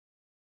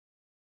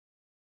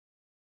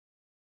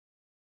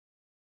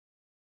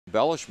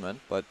embellishment,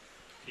 but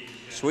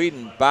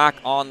Sweden back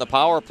on the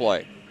power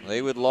play.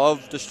 They would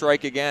love to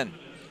strike again.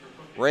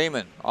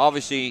 Raymond,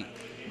 obviously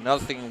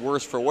nothing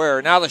worse for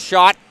wear. Now the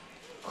shot,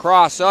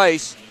 cross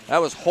ice.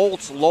 That was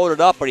Holtz loaded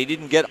up, but he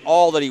didn't get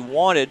all that he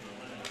wanted.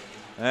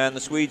 And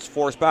the Swedes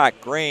force back.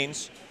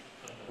 Grans,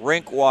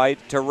 rink wide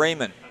to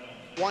Raymond.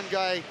 One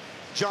guy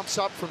jumps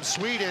up from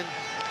Sweden.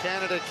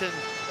 Canada can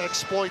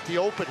exploit the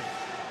opening.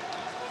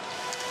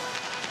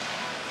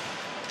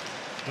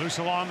 Loose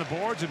along the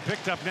boards and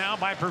picked up now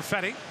by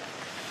Perfetti.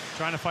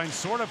 Trying to find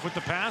Sordoff with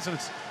the pass, and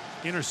it's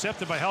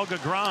intercepted by Helge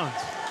Grans.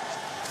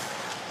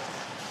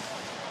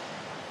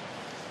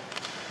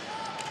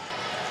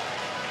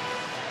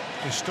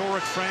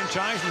 Historic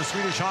franchise in the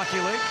Swedish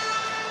Hockey League.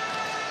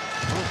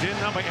 Moved in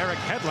now by Eric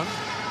Hedlund.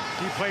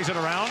 He plays it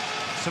around.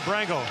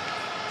 Sabrango.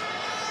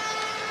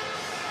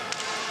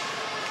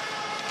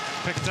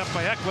 Picked up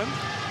by Eklund.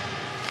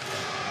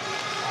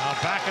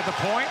 Back at the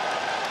point.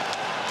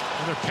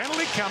 Another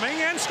penalty coming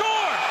and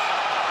score!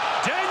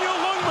 Daniel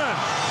Lundman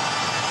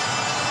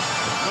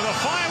with a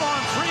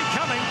 5-on-3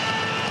 coming.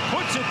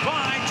 Puts it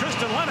by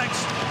Tristan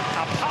Lennox.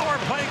 A power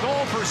play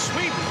goal for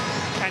Sweden.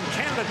 And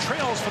Canada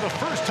trails for the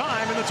first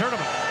time in the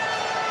tournament.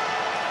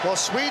 Well,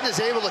 Sweden is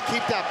able to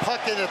keep that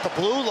puck in at the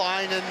blue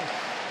line, and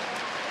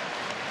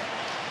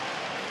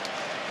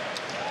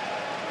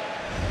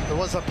there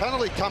was a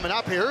penalty coming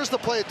up. Here's the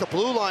play at the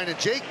blue line, and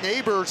Jake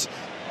Neighbors,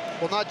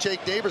 well, not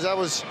Jake Neighbors, that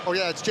was, oh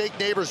yeah, it's Jake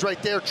Neighbors right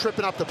there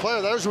tripping up the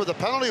player. There's where the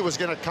penalty was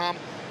going to come.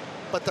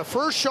 But the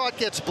first shot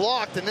gets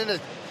blocked, and then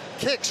it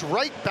kicks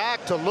right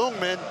back to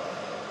Lundman.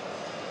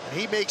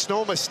 He makes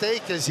no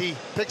mistake as he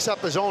picks up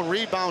his own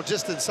rebound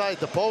just inside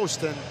the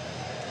post. And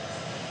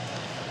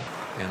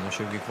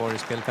 1:20 kvar i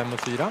spel, 5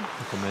 mot 4.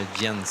 Nu kommer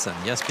Jensen,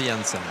 Jesper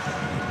Jensen.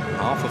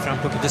 Ja, får fram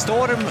pucken till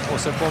Storm och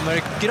så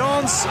kommer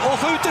Grans och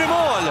skjuter i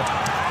mål.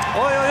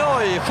 Oj, oj,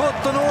 oj,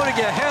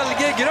 17-årige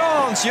Helge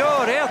Grans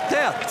gör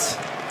 1-1.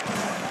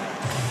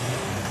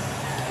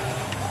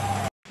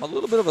 A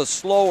little bit of a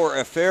slower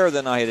affair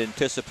than I had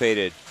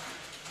anticipated.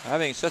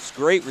 Having such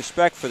great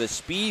respect for the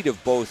speed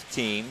of both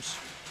teams,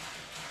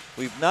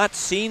 we've not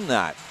seen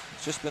that.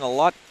 It's just been a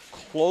lot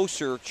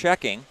closer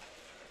checking.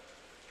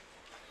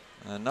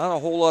 And not a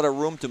whole lot of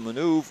room to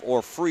maneuver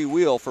or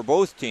freewheel for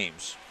both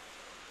teams.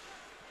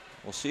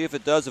 We'll see if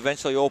it does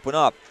eventually open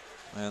up.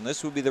 And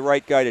this would be the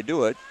right guy to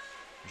do it.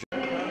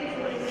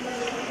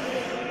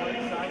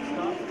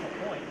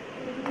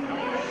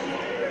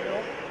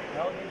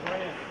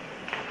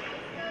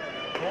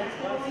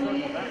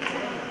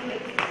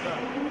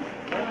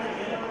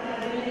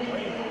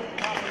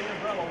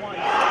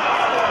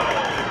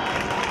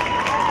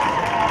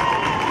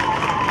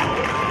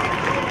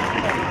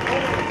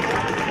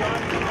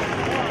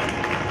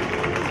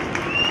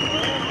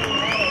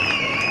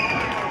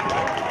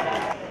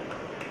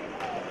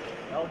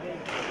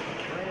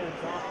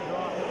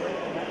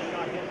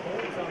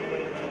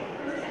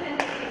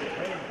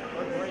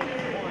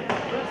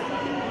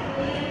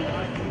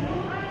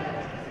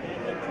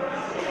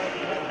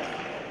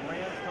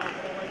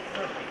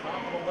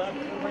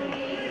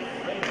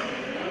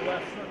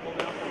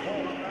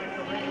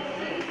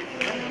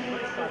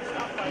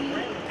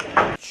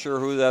 Sure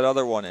who that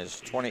other one is.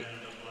 20.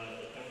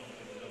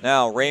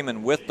 Now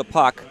Raymond with the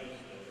puck.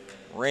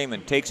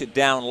 Raymond takes it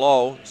down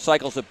low,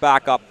 cycles it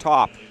back up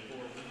top.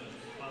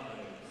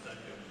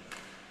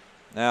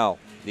 Now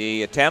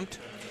the attempt.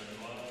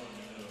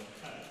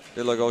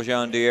 De La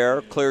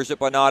Gaugendiere clears it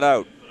but not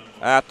out.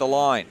 At the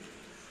line.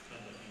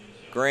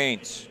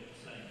 Grans.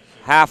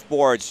 Half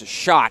boards,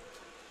 shot.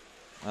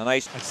 A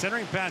nice. That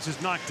centering pass is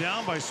knocked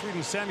down by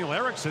Sweden's Samuel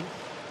Eriksson.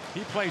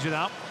 He plays it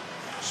out.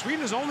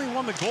 Sweden has only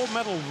won the gold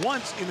medal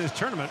once in this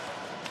tournament.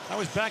 That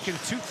was back in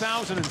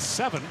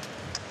 2007.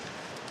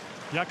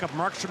 Jakob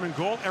Markstrom in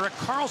goal. Erik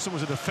Karlsson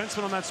was a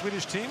defenseman on that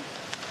Swedish team.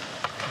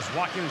 He's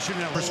walking and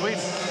shooting out for Sweden.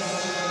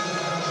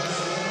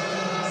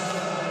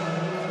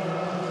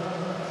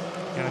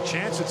 Got a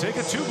chance to take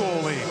a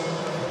 2-goal lead.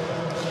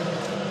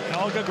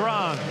 Helge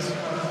Grans.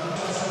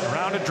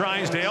 Around to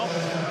Drysdale.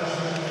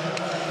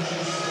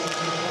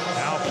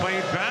 Now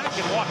played back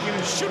and walking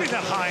and shooting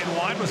that high and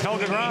wide was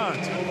Helge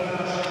Grans.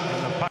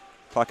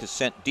 Puck is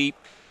sent deep.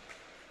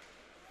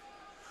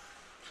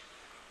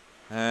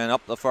 And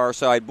up the far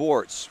side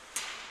boards.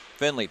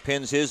 Finley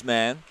pins his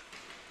man.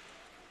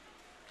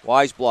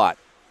 Weisblot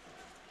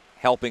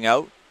helping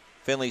out.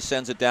 Finley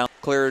sends it down.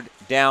 Cleared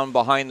down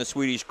behind the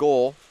Swedish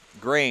goal.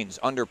 Grans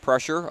under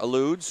pressure,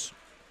 eludes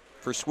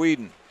for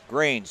Sweden.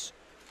 Grans,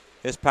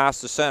 his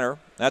pass to center.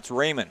 That's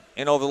Raymond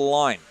in over the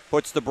line.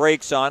 Puts the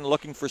brakes on,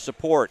 looking for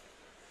support.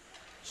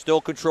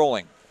 Still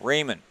controlling.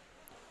 Raymond.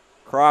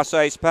 Cross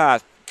ice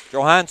pass.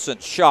 Johansson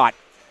shot.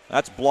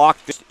 That's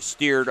blocked,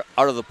 steered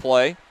out of the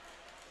play.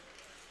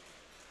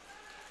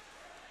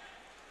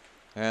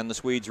 And the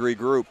Swedes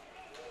regroup.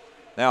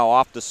 Now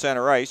off the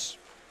center ice.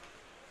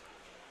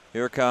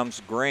 Here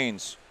comes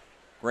Grans.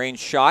 Grans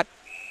shot.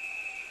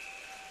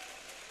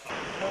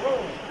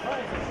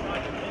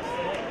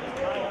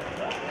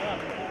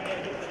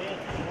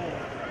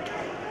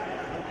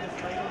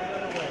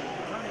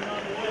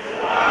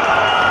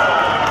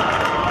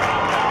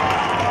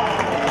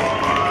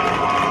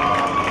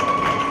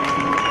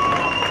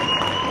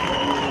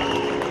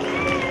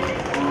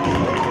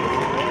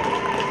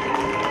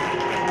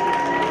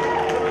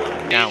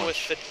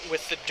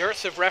 the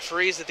dearth of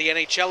referees at the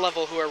NHL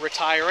level who are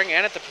retiring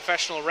and at the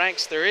professional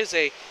ranks, there is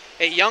a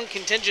young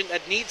contingent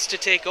that needs to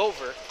take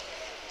over,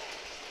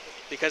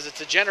 because it's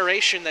a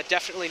generation that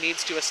definitely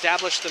needs to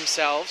establish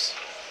themselves,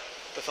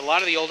 with a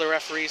lot of the older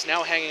referees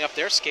now hanging up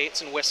their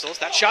skates and whistles.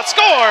 That shot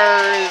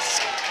scores!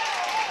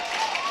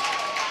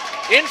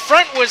 In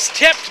front was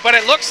tipped, but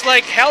it looks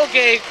like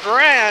Helge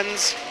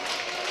Grans,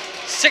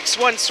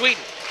 6-1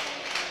 Sweden.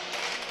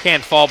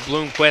 Can't fault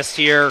Bloomquist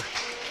here.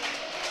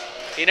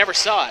 He never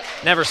saw it.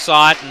 Never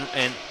saw it,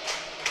 and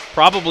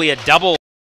probably a double.